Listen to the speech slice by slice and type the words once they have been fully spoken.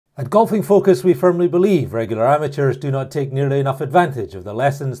At Golfing Focus, we firmly believe regular amateurs do not take nearly enough advantage of the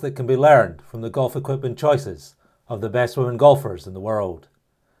lessons that can be learned from the golf equipment choices of the best women golfers in the world.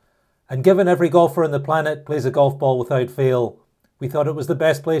 And given every golfer on the planet plays a golf ball without fail, we thought it was the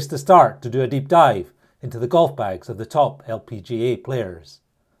best place to start to do a deep dive into the golf bags of the top LPGA players.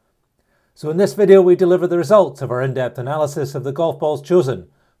 So in this video we deliver the results of our in-depth analysis of the golf balls chosen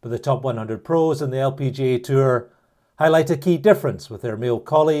by the top 100 pros in the LPGA Tour, highlight a key difference with their male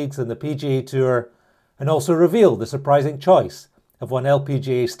colleagues in the PGA Tour, and also reveal the surprising choice of one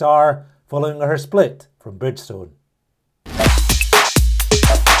LPGA star following her split from Bridgestone.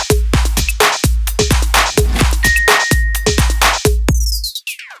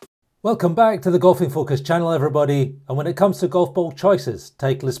 Welcome back to the Golfing Focus channel, everybody, and when it comes to golf ball choices,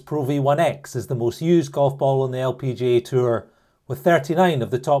 Titleist Pro V1X is the most used golf ball on the LPGA Tour, with 39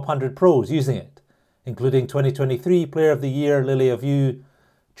 of the top 100 pros using it, including 2023 Player of the Year Lily of Yu,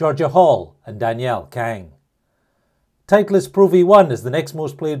 Georgia Hall and Danielle Kang. Titleist Pro V1 is the next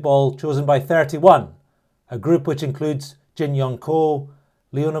most played ball, chosen by 31, a group which includes Jin Young Ko,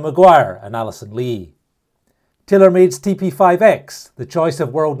 Leona Maguire and Alison Lee. TaylorMade's TP5X, the choice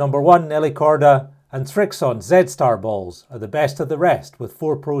of world number 1 Nelly Korda, and Srixon Z-Star balls are the best of the rest, with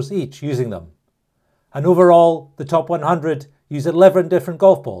 4 pros each using them. And overall, the top 100 use 11 different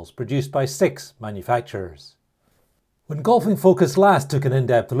golf balls produced by 6 manufacturers. When Golfing Focus last took an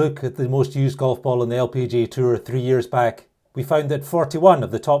in-depth look at the most used golf ball on the LPGA Tour 3 years back, we found that 41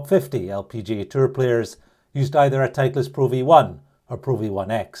 of the top 50 LPGA Tour players used either a Titleist Pro V1 or Pro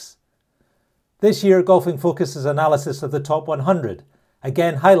V1X. This year, Golfing Focus's analysis of the top 100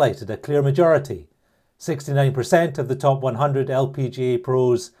 again highlighted a clear majority. 69% of the top 100 LPGA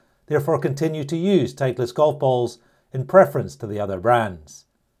pros therefore continue to use Titleist golf balls in preference to the other brands.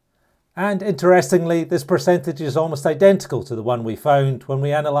 And interestingly, this percentage is almost identical to the one we found when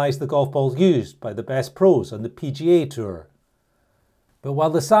we analysed the golf balls used by the best pros on the PGA Tour. But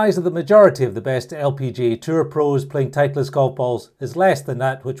while the size of the majority of the best LPGA Tour pros playing Titleist golf balls is less than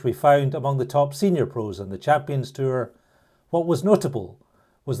that which we found among the top senior pros on the Champions Tour, what was notable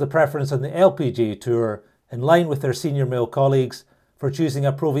was the preference on the LPGA Tour, in line with their senior male colleagues, for choosing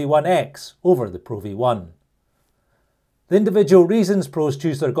a Pro V1X over the Pro V1. The individual reasons pros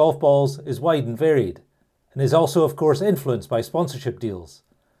choose their golf balls is wide and varied, and is also of course influenced by sponsorship deals.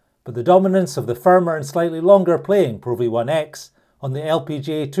 But the dominance of the firmer and slightly longer playing Pro V1X on the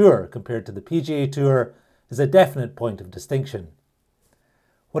LPGA Tour compared to the PGA Tour is a definite point of distinction.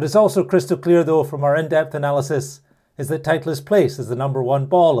 What is also crystal clear though from our in-depth analysis is that Titleist's place as the number 1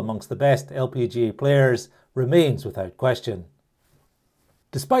 ball amongst the best LPGA players remains without question.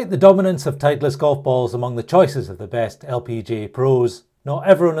 Despite the dominance of Titleist golf balls among the choices of the best LPGA pros, not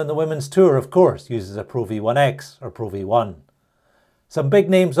everyone on the Women's Tour of course uses a Pro V1X or Pro V1. Some big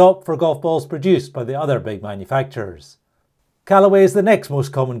names opt for golf balls produced by the other big manufacturers. Callaway is the next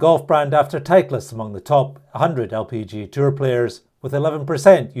most common golf brand after Titleist among the top 100 LPGA Tour players, with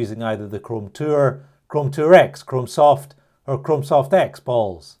 11% using either the Chrome Tour, Chrome Tour X, Chrome Soft or Chrome Soft X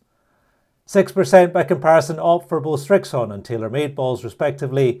balls. 6% by comparison opt for both Srixon and TaylorMade balls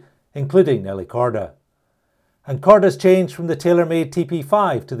respectively, including Nelly Korda. And Korda's change from the TaylorMade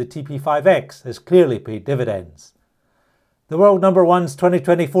TP5 to the TP5X has clearly paid dividends. The world number 1's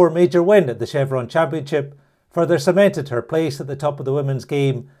 2024 major win at the Chevron Championship further cemented her place at the top of the women's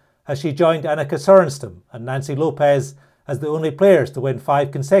game as she joined Annika Sorenstam and Nancy Lopez as the only players to win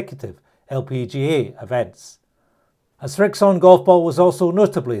 5 consecutive LPGA events. A Srixon golf ball was also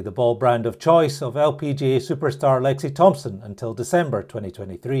notably the ball brand of choice of LPGA superstar Lexi Thompson until December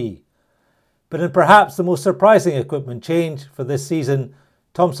 2023. But in perhaps the most surprising equipment change for this season,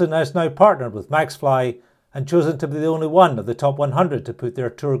 Thompson has now partnered with Maxfli and chosen to be the only one of the top 100 to put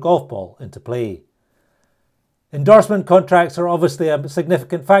their tour golf ball into play. Endorsement contracts are obviously a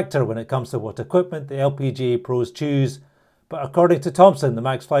significant factor when it comes to what equipment the LPGA pros choose, but according to Thompson, the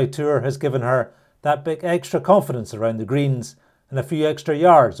Maxfli Tour has given her that bit extra confidence around the greens and a few extra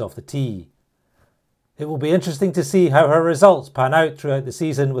yards off the tee. It will be interesting to see how her results pan out throughout the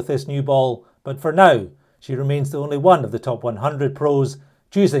season with this new ball, but for now, she remains the only one of the top 100 pros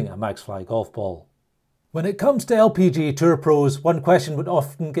choosing a Maxfli golf ball. When it comes to LPGA Tour pros, one question that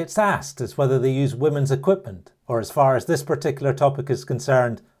often gets asked is whether they use women's equipment, or as far as this particular topic is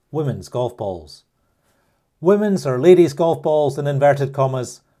concerned, women's golf balls. Women's or ladies' golf balls, in inverted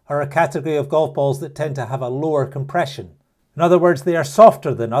commas, are a category of golf balls that tend to have a lower compression. In other words, they are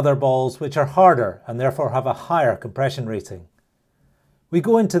softer than other balls which are harder and therefore have a higher compression rating. We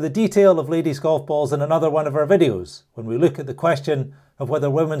go into the detail of ladies' golf balls in another one of our videos when we look at the question of whether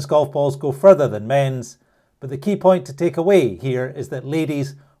women's golf balls go further than men's, but the key point to take away here is that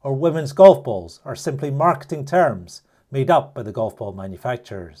ladies or women's golf balls are simply marketing terms made up by the golf ball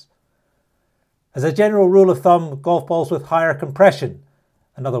manufacturers. As a general rule of thumb, golf balls with higher compression,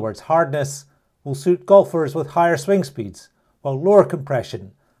 in other words hardness, will suit golfers with higher swing speeds, while lower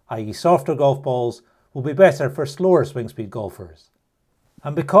compression, i.e. softer golf balls, will be better for slower swing speed golfers.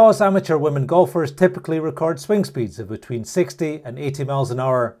 And because amateur women golfers typically record swing speeds of between 60 and 80 miles an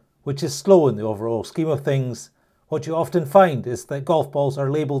hour, which is slow in the overall scheme of things, what you often find is that golf balls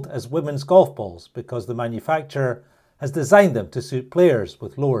are labelled as women's golf balls because the manufacturer has designed them to suit players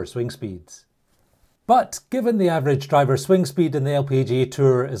with lower swing speeds. But given the average driver swing speed in the LPGA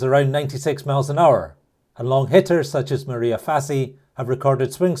Tour is around 96 miles an hour, and long hitters such as Maria Fassi have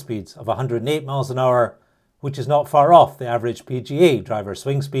recorded swing speeds of 108 miles an hour, which is not far off the average PGA driver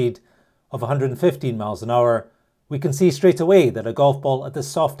swing speed of 115 miles an hour, we can see straight away that a golf ball at the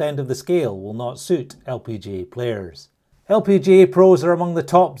soft end of the scale will not suit LPGA players. LPGA pros are among the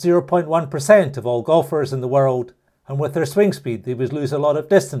top 0.1% of all golfers in the world, and with their swing speed they would lose a lot of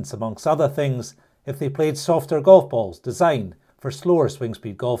distance amongst other things if they played softer golf balls designed for slower swing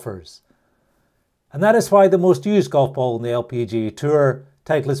speed golfers. And that is why the most used golf ball in the LPGA Tour,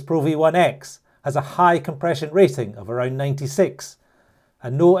 Titleist Pro V1X, has a high compression rating of around 96,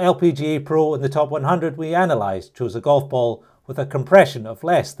 and no LPGA Pro in the top 100 we analysed chose a golf ball with a compression of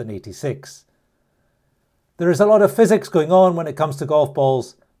less than 86. There is a lot of physics going on when it comes to golf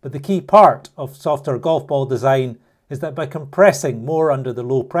balls, but the key part of softer golf ball design is that by compressing more under the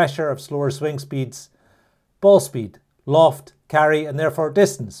low pressure of slower swing speeds, ball speed, loft, carry and therefore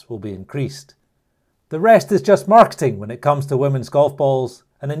distance will be increased. The rest is just marketing when it comes to women's golf balls,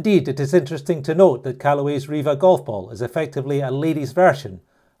 and indeed it is interesting to note that Callaway's Riva golf ball is effectively a ladies' version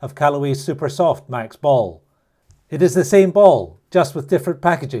of Callaway's Super Soft Max ball. It is the same ball, just with different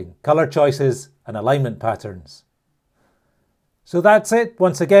packaging, colour choices and alignment patterns. So that's it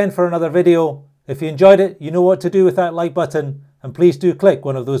once again for another video. If you enjoyed it, you know what to do with that like button, and please do click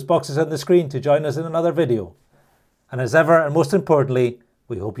one of those boxes on the screen to join us in another video. And as ever, and most importantly,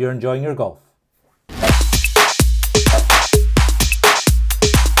 we hope you're enjoying your golf.